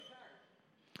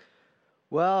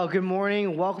Well, good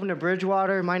morning. Welcome to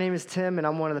Bridgewater. My name is Tim, and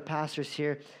I'm one of the pastors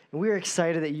here. And we are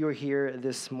excited that you are here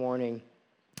this morning.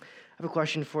 I have a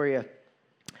question for you.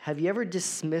 Have you ever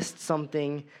dismissed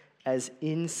something as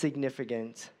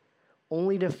insignificant,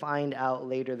 only to find out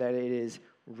later that it is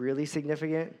really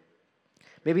significant?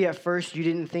 Maybe at first you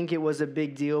didn't think it was a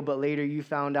big deal, but later you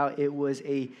found out it was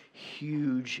a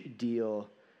huge deal.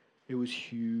 It was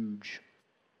huge.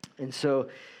 And so,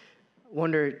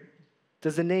 wonder,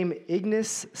 does the name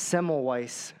Ignaz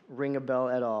Semmelweis ring a bell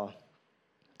at all?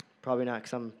 Probably not,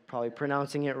 because I'm probably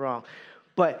pronouncing it wrong.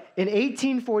 But in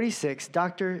 1846,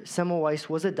 Dr. Semmelweis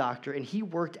was a doctor, and he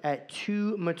worked at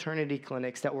two maternity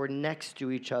clinics that were next to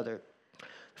each other. The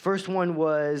first one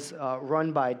was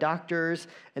run by doctors,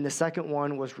 and the second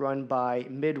one was run by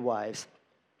midwives.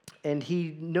 And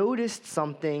he noticed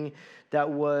something that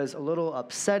was a little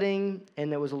upsetting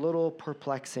and that was a little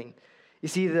perplexing. You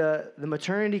see, the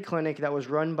maternity clinic that was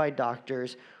run by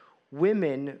doctors,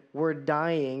 women were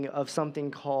dying of something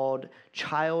called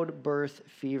childbirth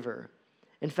fever.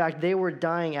 In fact, they were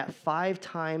dying at 5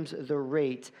 times the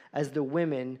rate as the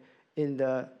women in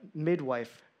the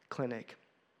midwife clinic.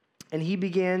 And he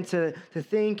began to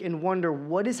think and wonder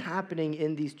what is happening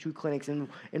in these two clinics and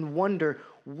wonder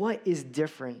what is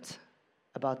different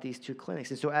about these two clinics.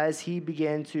 And so as he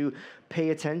began to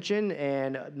pay attention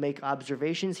and make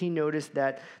observations, he noticed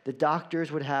that the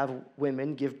doctors would have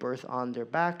women give birth on their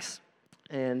backs,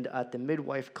 and at the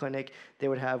midwife clinic, they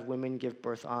would have women give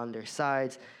birth on their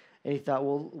sides. And he thought,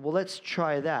 well, let's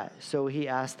try that. So he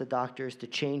asked the doctors to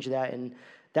change that, and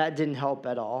that didn't help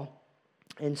at all.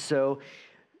 And so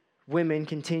women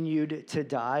continued to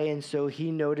die, and so he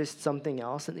noticed something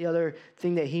else. And the other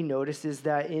thing that he noticed is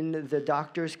that in the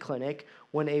doctor's clinic,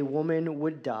 when a woman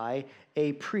would die,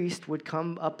 a priest would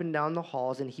come up and down the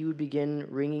halls, and he would begin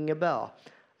ringing a bell.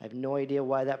 I have no idea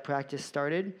why that practice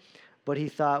started, but he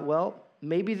thought, well,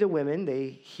 maybe the women, they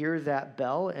hear that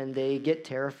bell, and they get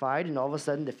terrified, and all of a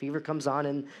sudden the fever comes on,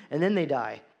 and then they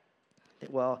die.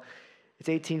 Well, it's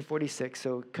 1846,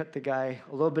 so cut the guy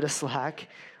a little bit of slack.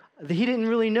 He didn't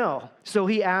really know. So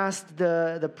he asked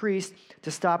the priest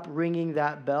to stop ringing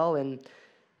that bell, and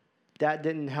that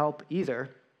didn't help either.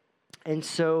 And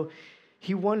so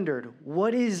he wondered,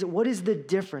 what is the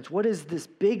difference? What is this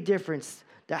big difference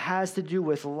that has to do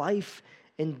with life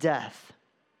and death?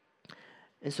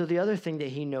 And so the other thing that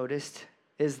he noticed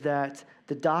is that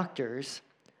the doctors,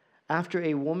 after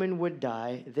a woman would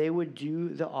die, they would do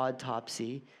the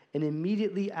autopsy, and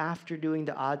immediately after doing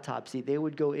the autopsy, they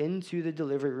would go into the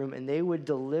delivery room and they would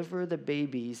deliver the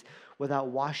babies without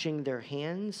washing their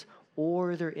hands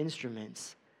or their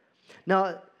instruments.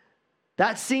 Now,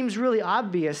 that seems really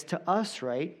obvious to us,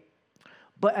 right?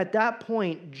 But at that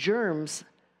point, germs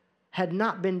had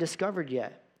not been discovered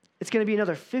yet. It's going to be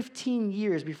another 15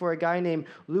 years before a guy named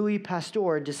Louis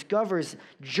Pasteur discovers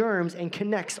germs and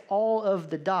connects all of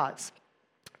the dots.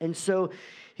 And so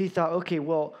he thought, okay,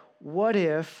 well, what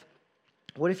if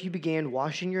you began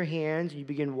washing your hands, you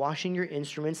began washing your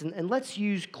instruments, and let's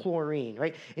use chlorine,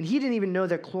 right? And he didn't even know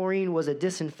that chlorine was a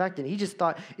disinfectant. He just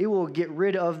thought it will get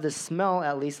rid of the smell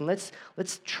at least, and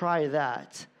let's try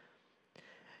that.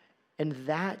 And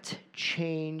that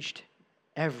changed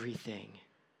everything.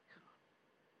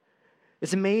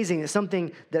 It's amazing that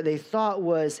something that they thought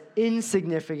was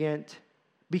insignificant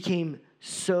became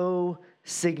so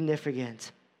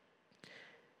significant.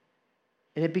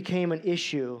 And it became an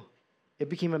issue. It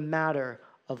became a matter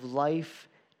of life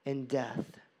and death.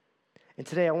 And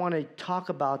today I want to talk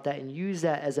about that and use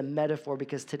that as a metaphor,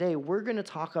 because today we're going to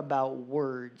talk about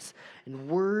words, and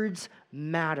words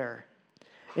matter.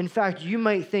 In fact, you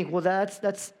might think, well,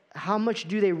 that's how much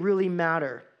do they really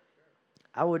matter?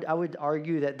 I would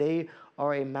argue that they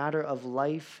are a matter of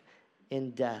life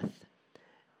and death.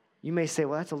 You may say,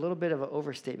 well, that's a little bit of an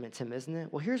overstatement, Tim, isn't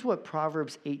it? Well, here's what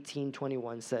Proverbs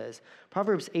 18:21 says.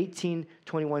 Proverbs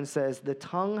 18:21 says, the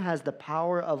tongue has the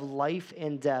power of life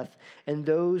and death, and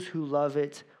those who love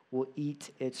it will eat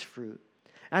its fruit.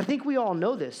 And I think we all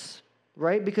know this,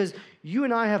 right? Because you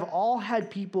and I have all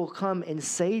had people come and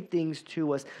say things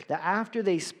to us that after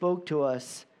they spoke to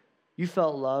us, you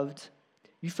felt loved,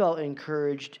 you felt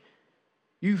encouraged,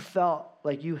 you felt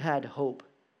like you had hope.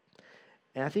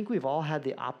 And I think we've all had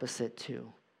the opposite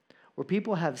too, where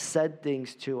people have said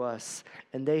things to us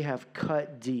and they have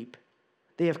cut deep.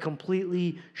 They have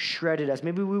completely shredded us.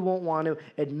 Maybe we won't want to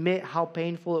admit how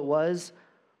painful it was,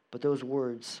 but those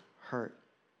words hurt.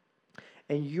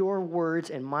 And your words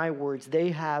and my words,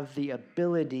 they have the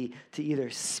ability to either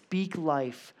speak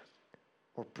life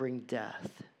or bring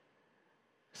death.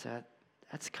 So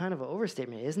that's kind of an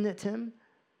overstatement, isn't it, Tim?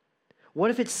 What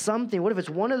if it's something? What if it's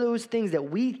one of those things that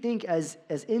we think as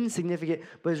insignificant,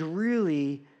 but is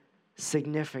really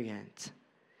significant?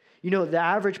 You know, the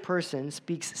average person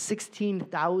speaks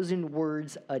 16,000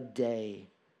 words a day.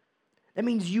 That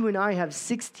means you and I have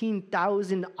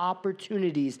 16,000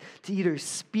 opportunities to either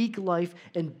speak life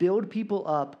and build people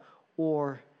up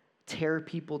or tear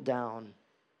people down.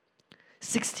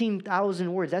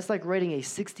 16,000 words. That's like writing a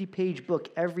 60-page book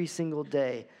every single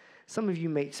day. Some of you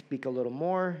might speak a little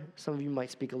more. Some of you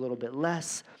might speak a little bit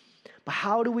less. But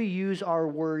how do we use our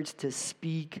words to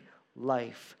speak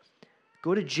life?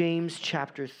 Go to James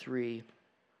chapter 3.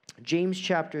 James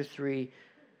chapter 3.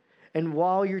 And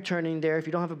while you're turning there, if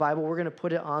you don't have a Bible, we're going to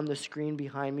put it on the screen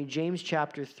behind me. James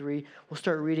chapter 3. We'll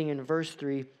start reading in verse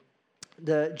 3.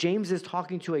 James is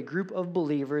talking to a group of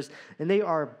believers, and they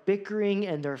are bickering,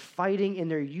 and they're fighting,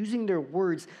 and they're using their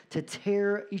words to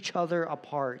tear each other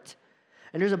apart.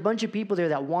 And there's a bunch of people there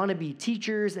that want to be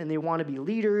teachers and they want to be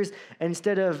leaders. And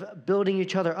instead of building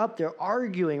each other up, they're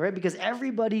arguing, right? Because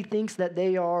everybody thinks that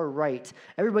they are right.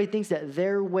 Everybody thinks that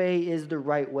their way is the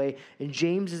right way. And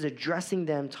James is addressing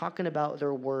them, talking about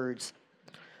their words.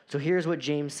 So here's what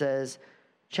James says,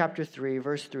 chapter 3,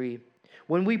 verse 3.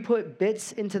 When we put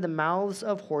bits into the mouths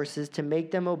of horses to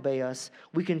make them obey us,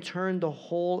 we can turn the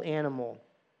whole animal.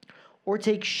 Or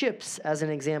take ships as an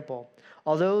example.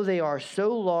 Although they are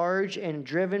so large and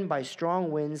driven by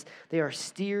strong winds, they are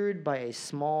steered by a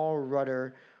small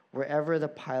rudder wherever the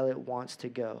pilot wants to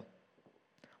go.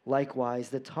 Likewise,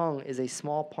 the tongue is a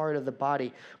small part of the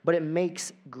body, but it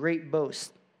makes great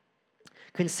boast.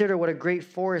 Consider what a great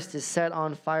forest is set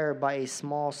on fire by a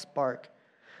small spark.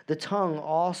 The tongue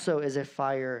also is a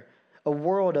fire, a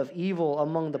world of evil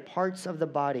among the parts of the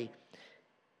body.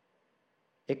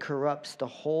 It corrupts the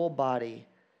whole body,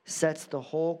 sets the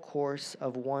whole course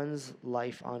of one's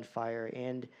life on fire,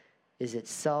 and is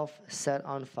itself set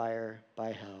on fire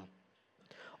by hell.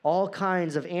 All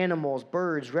kinds of animals,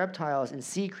 birds, reptiles, and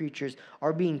sea creatures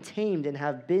are being tamed and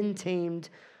have been tamed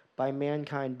by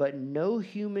mankind, but no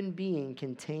human being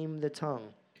can tame the tongue.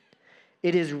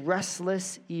 It is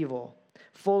restless evil,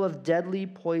 full of deadly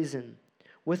poison.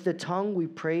 With the tongue we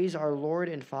praise our Lord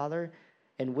and Father,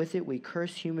 and with it we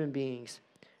curse human beings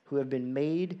who have been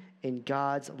made in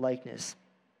God's likeness.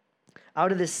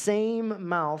 Out of the same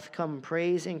mouth come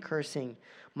praise and cursing.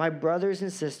 My brothers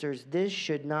and sisters, this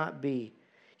should not be.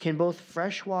 Can both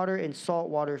fresh water and salt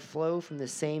water flow from the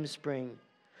same spring?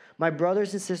 My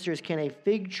brothers and sisters, can a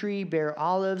fig tree bear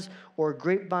olives or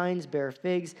grapevines bear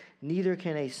figs? Neither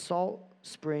can a salt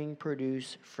spring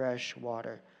produce fresh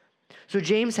water. So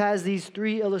James has these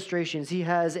three illustrations. He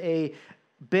has a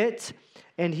bit,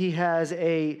 and he has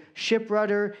a ship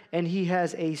rudder, and he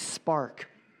has a spark.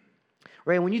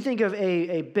 Right? When you think of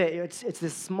a bit, it's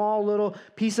this small little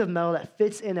piece of metal that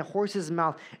fits in a horse's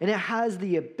mouth, and it has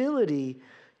the ability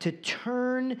to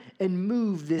turn and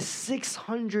move this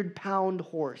 600-pound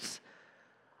horse.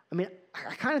 I mean,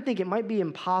 I kind of think it might be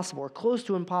impossible or close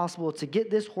to impossible to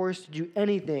get this horse to do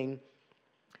anything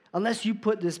unless you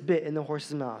put this bit in the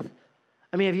horse's mouth.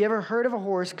 I mean, have you ever heard of a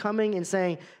horse coming and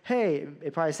saying, hey,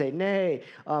 they probably say, nay,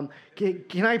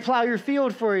 can I plow your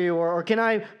field for you? Or can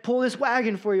I pull this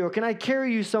wagon for you? Or can I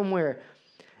carry you somewhere?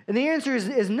 And the answer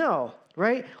is no,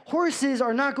 right? Horses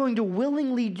are not going to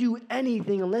willingly do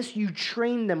anything unless you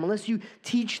train them, unless you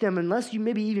teach them, unless you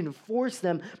maybe even force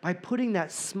them by putting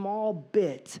that small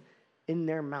bit in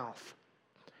their mouth.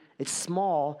 It's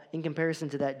small in comparison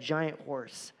to that giant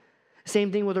horse.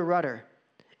 Same thing with a rudder.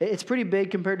 It's pretty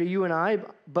big compared to you and I,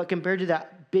 but compared to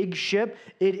that big ship,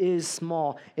 it is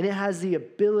small. And it has the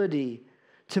ability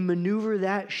to maneuver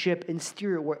that ship and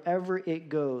steer it wherever it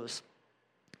goes.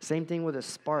 Same thing with a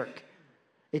spark.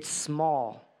 It's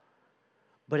small,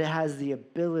 but it has the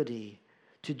ability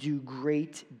to do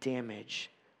great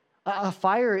damage. A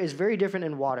fire is very different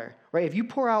in water, right? If you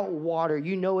pour out water,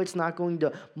 you know it's not going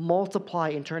to multiply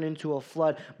and turn into a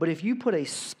flood. But if you put a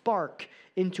spark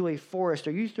into a forest,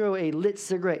 or you throw a lit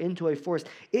cigarette into a forest,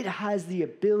 it has the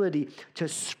ability to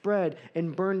spread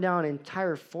and burn down an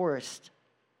entire forest.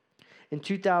 In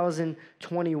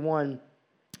 2021,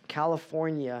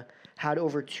 California had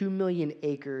over 2 million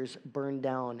acres burned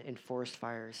down in forest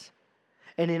fires.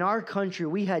 And in our country,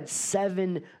 we had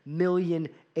 7 million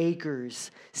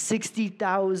acres,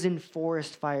 60,000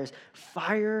 forest fires.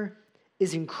 Fire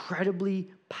is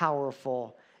incredibly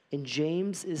powerful. And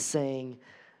James is saying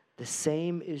the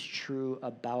same is true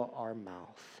about our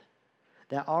mouth.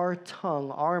 That our tongue,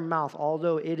 our mouth,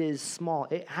 although it is small,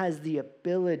 it has the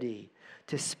ability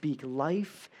to speak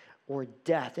life or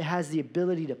death. It has the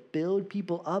ability to build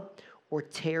people up or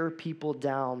tear people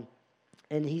down.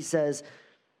 And he says,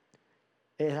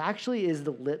 It actually is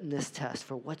the litmus test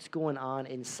for what's going on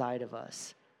inside of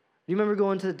us. You remember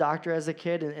going to the doctor as a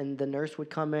kid and the nurse would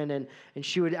come in and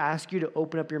she would ask you to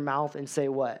open up your mouth and say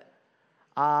what?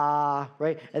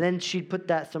 Right? And then she'd put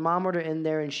that thermometer in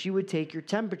there and she would take your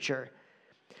temperature.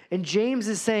 And James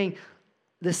is saying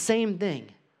the same thing.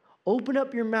 Open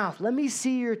up your mouth. Let me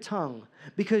see your tongue,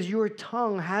 because your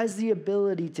tongue has the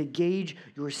ability to gauge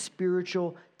your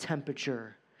spiritual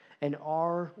temperature, and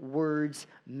our words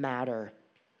matter.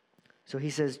 So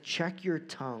he says, check your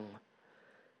tongue.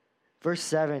 Verse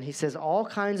 7, he says, all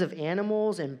kinds of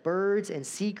animals and birds and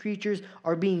sea creatures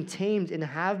are being tamed and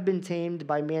have been tamed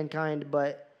by mankind,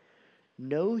 but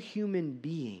no human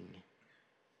being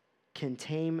can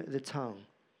tame the tongue.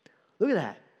 Look at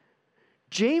that.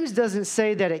 James doesn't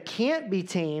say that it can't be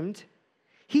tamed.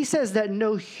 He says that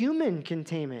no human can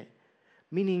tame it,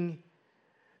 meaning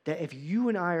that if you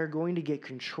and I are going to get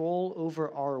control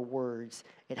over our words,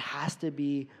 it has to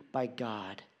be by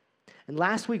God. And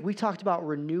last week, we talked about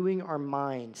renewing our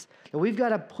minds. That we've got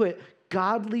to put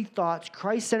godly thoughts,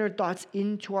 Christ-centered thoughts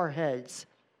into our heads.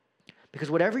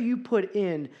 Because whatever you put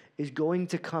in is going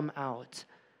to come out.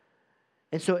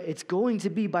 And so it's going to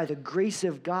be by the grace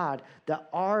of God that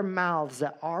our mouths,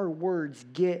 that our words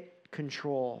get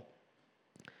control.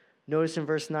 Notice in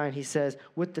verse 9, he says,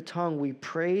 with the tongue we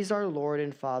praise our Lord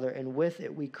and Father, and with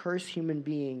it we curse human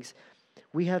beings.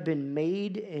 We have been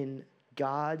made in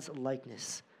God's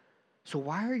likeness. So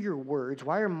why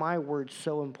are my words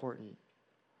so important?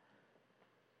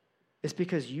 It's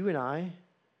because you and I,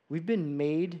 we've been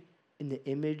made in the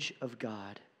image of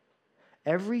God.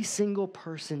 Every single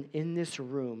person in this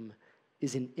room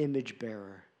is an image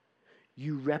bearer.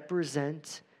 You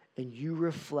represent and you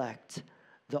reflect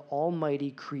the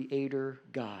Almighty Creator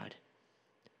God.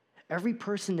 Every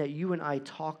person that you and I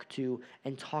talk to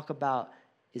and talk about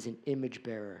is an image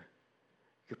bearer.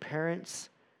 Your parents,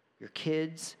 your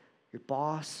kids, your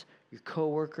boss, your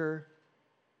coworker,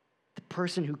 the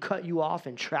person who cut you off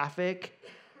in traffic,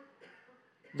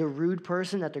 the rude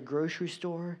person at the grocery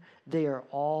store, they are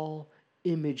all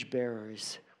image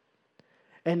bearers.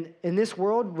 And in this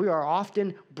world, we are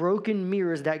often broken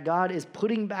mirrors that God is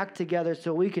putting back together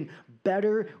so we can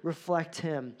better reflect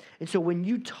him. And so when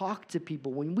you talk to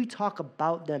people, when we talk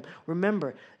about them,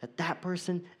 remember that that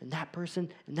person and that person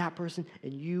and that person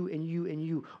and you and you and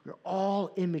you are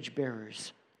all image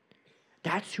bearers.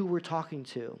 That's who we're talking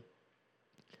to.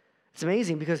 It's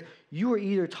amazing because you are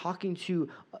either talking to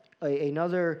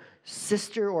another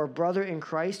sister or brother in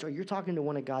Christ, or you're talking to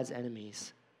one of God's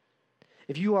enemies.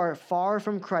 If you are far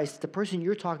from Christ, the person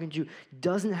you're talking to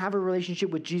doesn't have a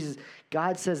relationship with Jesus,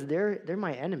 God says they're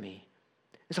my enemy.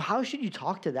 And so how should you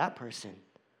talk to that person?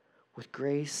 With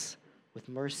grace, with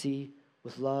mercy,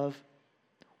 with love?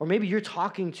 Or maybe you're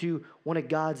talking to one of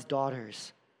God's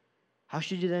daughters. How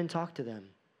should you then talk to them?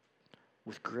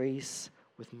 With grace,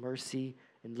 with mercy,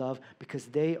 and love, because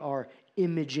they are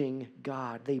imaging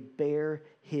God. They bear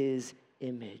his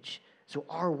image. So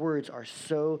our words are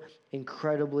so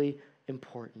incredibly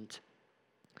important.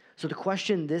 So the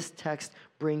question this text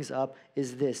brings up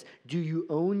is this: do you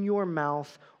own your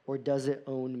mouth, or does it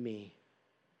own me?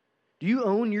 Do you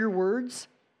own your words?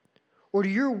 Or do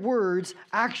your words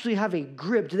actually have a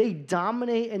grip? Do they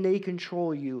dominate and they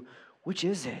control you? Which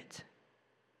is it?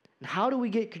 And how do we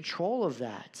get control of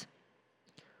that?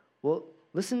 Well,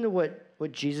 listen to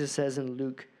what Jesus says in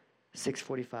Luke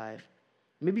 6:45.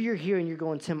 Maybe you're here and you're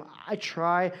going, Tim, I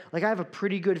have a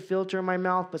pretty good filter in my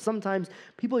mouth, but sometimes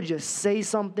people just say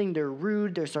something, they're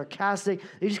rude, they're sarcastic,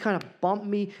 they just kind of bump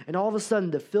me, and all of a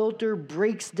sudden the filter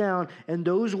breaks down and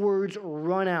those words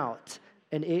run out,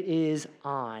 and it is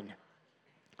on.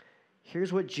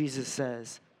 Here's what Jesus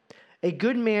says. A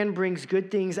good man brings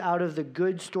good things out of the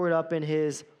good stored up in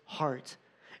his heart.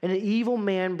 And an evil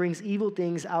man brings evil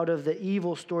things out of the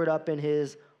evil stored up in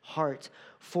his heart.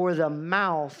 For the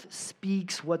mouth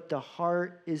speaks what the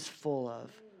heart is full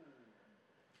of.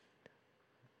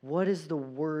 What does the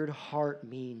word heart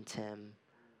mean, Tim?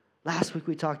 Last week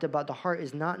we talked about the heart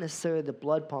is not necessarily the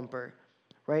blood pumper,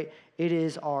 right? It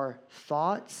is our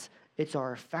thoughts, it's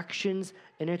our affections,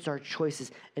 and it's our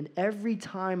choices. And every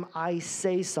time I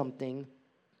say something,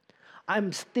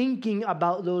 I'm thinking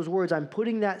about those words. I'm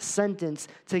putting that sentence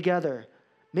together,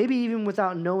 maybe even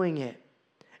without knowing it.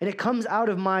 And it comes out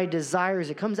of my desires.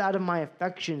 It comes out of my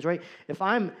affections, right? If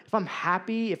I'm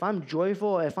happy, if I'm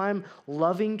joyful, if I'm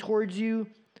loving towards you,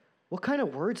 what kind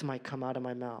of words might come out of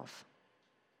my mouth?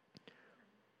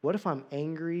 What if I'm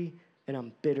angry and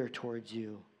I'm bitter towards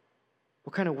you?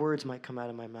 What kind of words might come out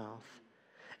of my mouth?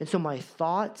 And so my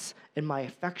thoughts and my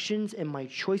affections and my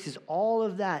choices, all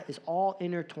of that is all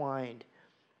intertwined.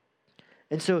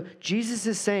 And so Jesus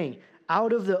is saying,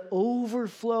 out of the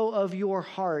overflow of your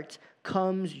heart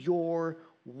comes your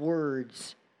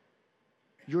words.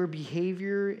 Your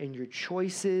behavior and your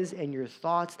choices and your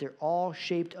thoughts, they're all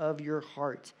shaped of your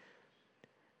heart.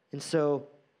 And so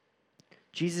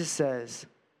Jesus says,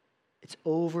 it's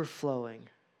overflowing,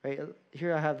 right?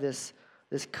 Here I have this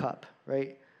cup,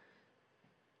 right?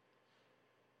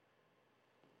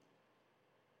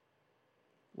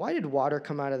 Why did water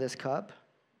come out of this cup?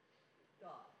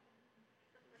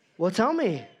 Well, tell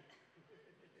me.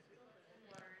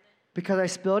 Because I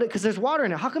spilled it? Because there's water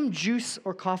in it. How come juice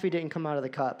or coffee didn't come out of the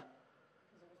cup?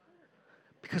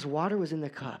 Because water was in the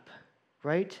cup,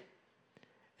 right?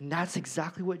 And that's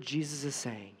exactly what Jesus is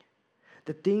saying.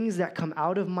 The things that come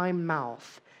out of my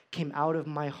mouth came out of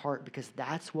my heart because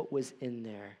that's what was in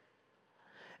there.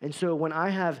 And so when I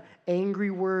have angry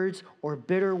words or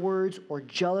bitter words or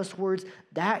jealous words,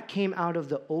 that came out of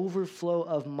the overflow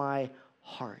of my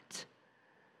heart.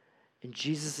 And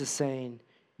Jesus is saying,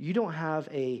 you don't have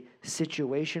a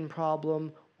situation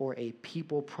problem or a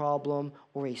people problem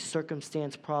or a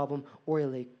circumstance problem or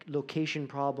a location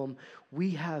problem.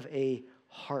 We have a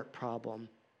heart problem.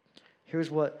 Here's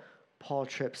what Paul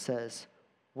Tripp says.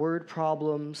 Word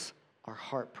problems are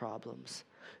heart problems.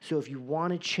 So if you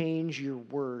want to change your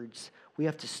words, we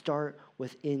have to start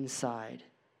with inside.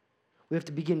 We have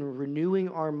to begin renewing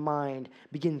our mind,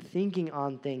 begin thinking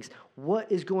on things.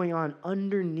 What is going on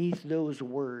underneath those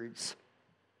words?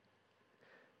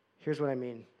 Here's what I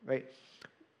mean, right?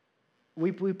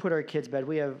 We put our kids to bed.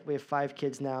 We have 5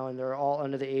 kids now, and they're all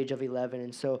under the age of 11.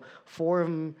 And so 4 of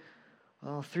them,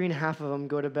 3.5 of them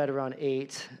go to bed around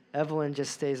 8. Evelyn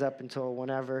just stays up until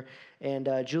whenever. And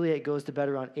Juliet goes to bed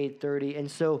around 8:30.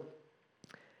 And so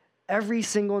every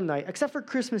single night, except for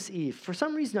Christmas Eve. For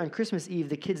some reason on Christmas Eve,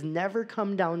 the kids never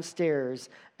come downstairs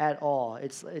at all.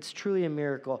 It's truly a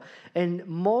miracle. And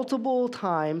multiple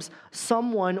times,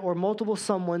 someone or multiple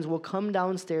someones will come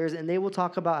downstairs and they will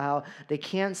talk about how they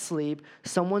can't sleep,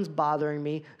 someone's bothering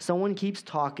me, someone keeps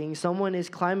talking, someone is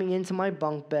climbing into my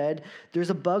bunk bed, there's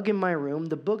a bug in my room,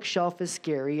 the bookshelf is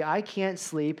scary, I can't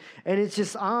sleep, and it's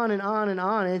just on and on and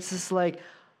on. And it's just like,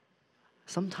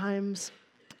 sometimes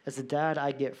as a dad,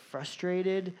 I get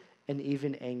frustrated and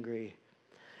even angry.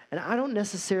 And I don't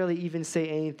necessarily even say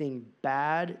anything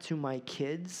bad to my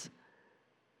kids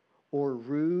or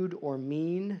rude or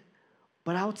mean,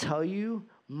 but I'll tell you,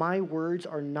 my words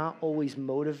are not always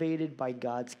motivated by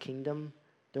God's kingdom.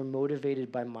 They're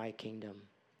motivated by my kingdom.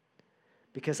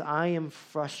 Because I am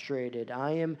frustrated.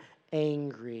 I am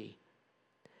angry.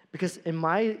 Because in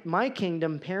my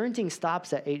kingdom, parenting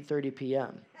stops at 8:30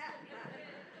 p.m.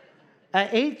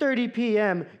 At 8:30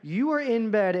 p.m., you are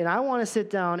in bed, and I want to sit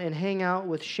down and hang out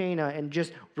with Shayna and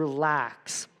just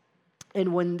relax.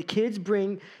 And when the kids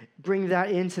bring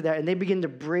that into that, and they begin to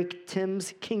break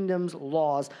Tim's kingdom's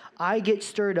laws, I get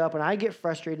stirred up and I get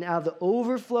frustrated. And out of the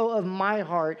overflow of my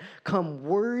heart come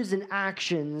words and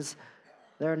actions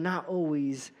that are not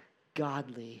always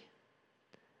godly.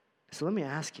 So let me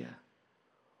ask you,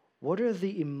 what are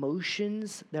the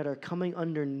emotions that are coming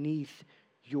underneath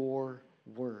your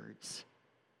words?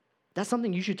 That's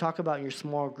something you should talk about in your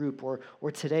small group or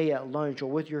today at lunch or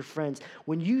with your friends.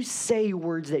 When you say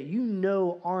words that you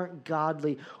know aren't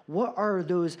godly, what are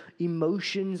those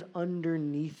emotions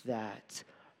underneath that?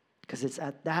 Because it's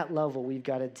at that level we've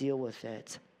got to deal with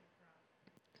it.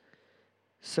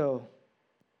 So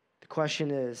the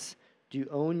question is, do you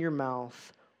own your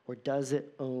mouth or does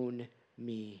it own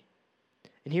me?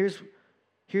 And here's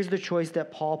the choice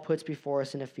that Paul puts before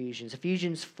us in Ephesians.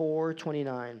 Ephesians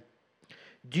 4:29.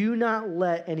 Do not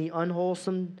let any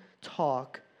unwholesome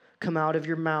talk come out of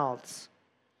your mouths,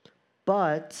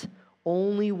 but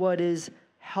only what is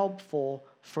helpful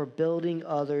for building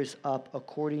others up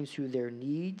according to their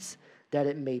needs, that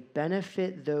it may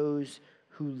benefit those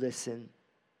who listen.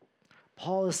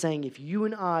 Paul is saying if you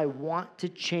and I want to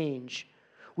change,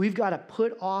 we've got to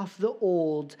put off the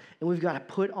old and we've got to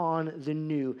put on the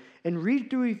new. And read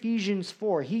through Ephesians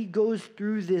 4. He goes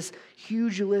through this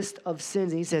huge list of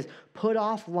sins and he says, put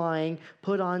off lying,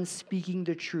 put on speaking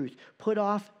the truth, put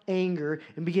off anger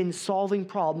and begin solving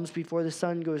problems before the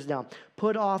sun goes down.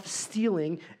 Put off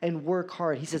stealing and work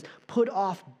hard. He says, put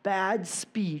off bad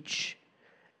speech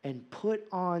and put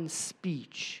on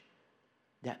speech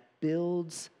that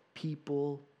builds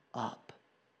people up.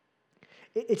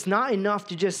 It's not enough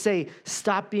to just say,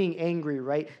 stop being angry,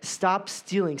 right? Stop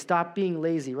stealing, stop being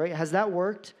lazy, right? Has that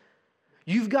worked?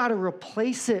 You've got to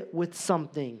replace it with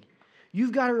something.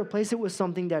 You've got to replace it with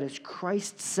something that is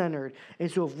Christ-centered. And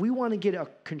so if we want to get a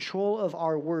control of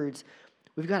our words,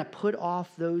 we've got to put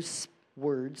off those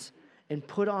words and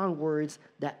put on words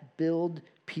that build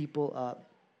people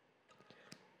up.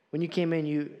 When you came in,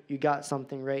 you got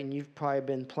something, right? And you've probably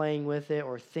been playing with it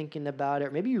or thinking about it.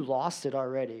 Or maybe you lost it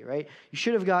already, right? You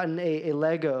should have gotten a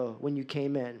Lego when you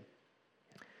came in.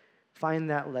 Find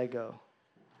that Lego.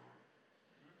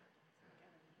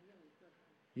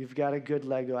 You've got a good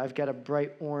Lego. I've got a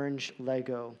bright orange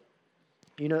Lego.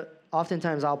 You know,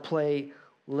 oftentimes I'll play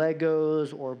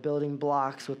Legos or building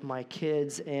blocks with my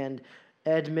kids, and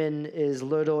Edmund is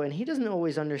little, and he doesn't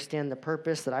always understand the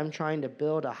purpose that I'm trying to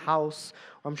build a house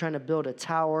or I'm trying to build a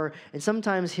tower. And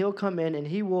sometimes he'll come in and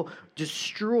he will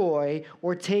destroy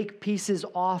or take pieces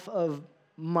off of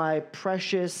my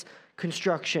precious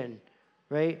construction,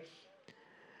 right?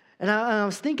 And I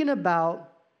was thinking about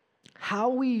how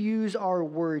we use our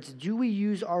words. Do we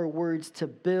use our words to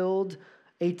build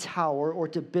a tower or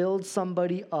to build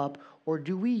somebody up, or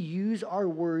do we use our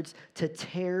words to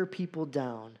tear people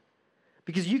down?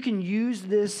 Because you can use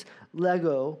this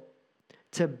Lego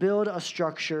to build a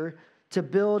structure, to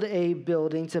build a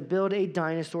building, to build a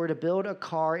dinosaur, to build a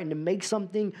car, and to make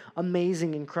something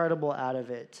amazing, incredible out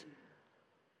of it.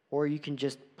 Or you can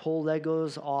just pull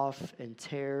Legos off and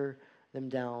tear them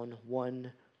down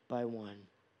one by one.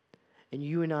 And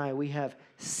you and I, we have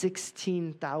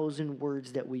 16,000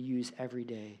 words that we use every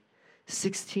day.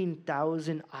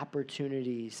 16,000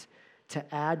 opportunities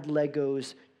to add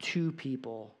Legos to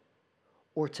people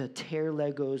or to tear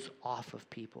Legos off of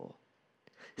people.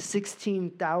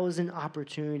 16,000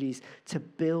 opportunities to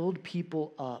build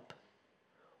people up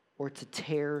or to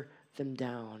tear them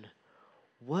down.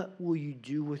 What will you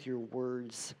do with your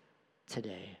words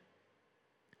today?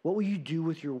 What will you do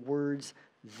with your words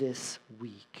this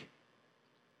week?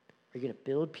 Are you going to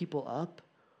build people up,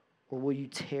 or will you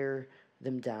tear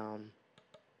them down?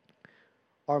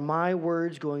 Are my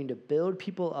words going to build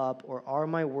people up, or are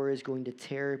my words going to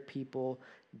tear people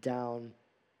down?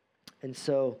 And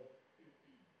so,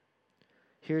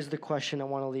 here's the question I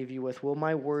want to leave you with. Will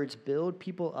my words build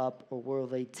people up, or will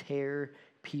they tear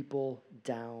people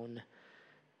down?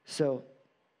 So,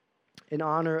 in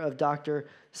honor of Dr.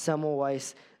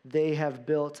 Semmelweis, they have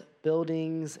built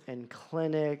buildings and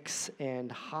clinics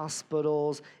and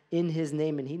hospitals in his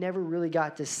name, and he never really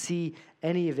got to see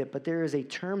any of it. But there is a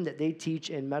term that they teach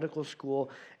in medical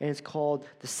school, and it's called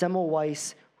the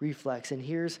Semmelweis reflex. And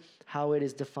here's how it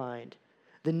is defined: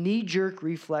 the knee-jerk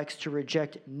reflex to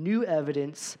reject new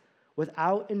evidence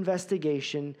without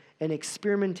investigation and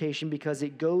experimentation because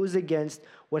it goes against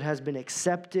what has been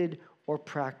accepted or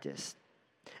practiced.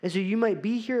 And so you might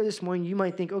be here this morning, you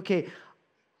might think, okay,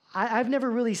 I've never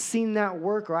really seen that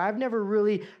work, or I've never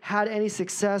really had any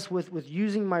success with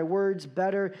using my words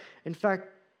better. In fact,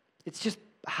 it's just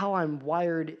how I'm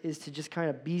wired is to just kind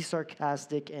of be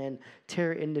sarcastic and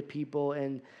tear into people,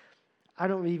 and I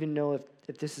don't even know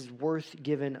if this is worth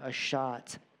giving a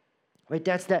shot. Right?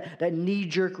 That's that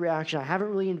knee-jerk reaction. I haven't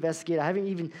really investigated. I haven't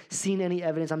even seen any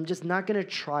evidence. I'm just not going to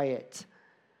try it.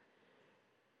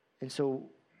 And so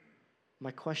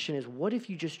my question is, what if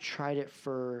you just tried it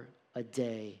for a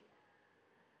day?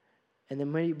 And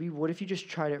then maybe what if you just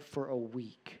tried it for a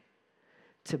week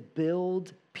to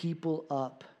build people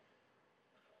up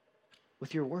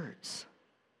with your words?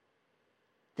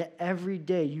 That every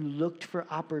day you looked for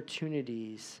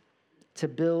opportunities to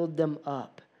build them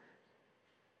up.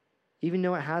 Even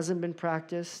though it hasn't been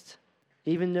practiced,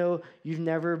 even though you've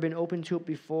never been open to it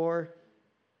before,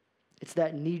 it's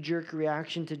that knee-jerk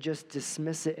reaction to just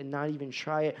dismiss it and not even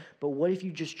try it. But what if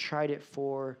you just tried it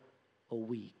for a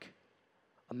week?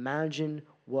 Imagine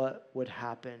what would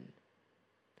happen.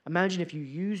 Imagine if you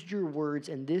used your words,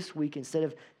 and this week, instead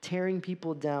of tearing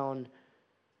people down,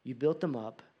 you built them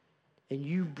up and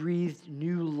you breathed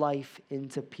new life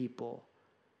into people.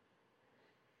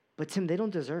 But Tim, they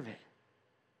don't deserve it.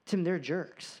 Tim, they're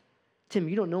jerks. Tim,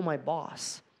 you don't know my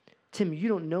boss. Tim, you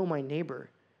don't know my neighbor.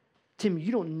 Tim,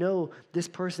 you don't know this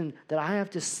person that I have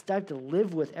to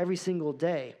live with every single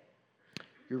day.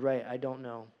 You're right, I don't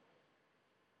know.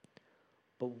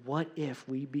 But what if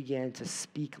we began to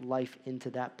speak life into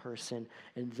that person,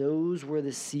 and those were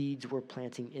the seeds we're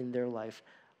planting in their life?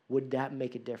 Would that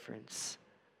make a difference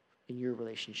in your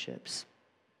relationships?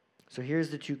 So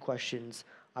here's the two questions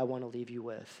I want to leave you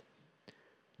with.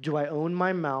 Do I own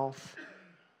my mouth,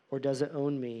 or does it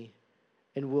own me?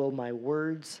 And will my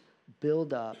words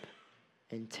build up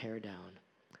and tear down?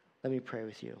 Let me pray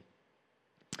with you.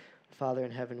 Father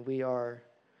in heaven, we are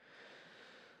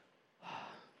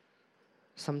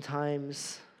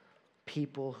sometimes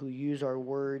people who use our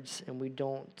words and we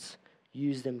don't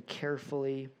use them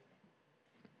carefully.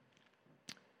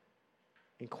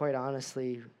 And quite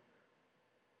honestly,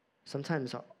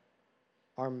 sometimes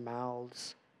our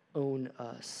mouths own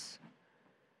us.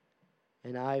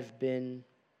 And I've been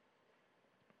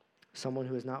someone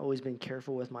who has not always been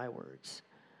careful with my words.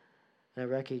 And I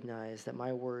recognize that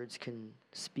my words can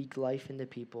speak life into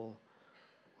people,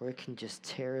 or it can just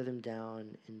tear them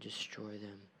down and destroy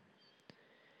them.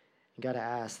 And God, I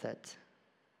ask that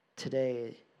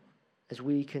today, as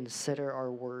we consider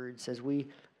our words, as we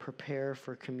prepare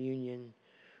for communion,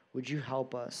 would you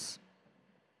help us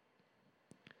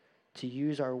to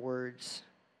use our words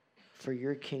for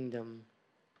your kingdom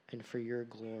and for your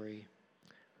glory?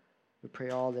 We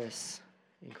pray all this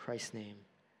in Christ's name.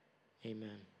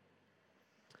 Amen.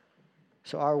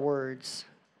 So our words,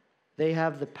 they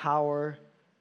have the power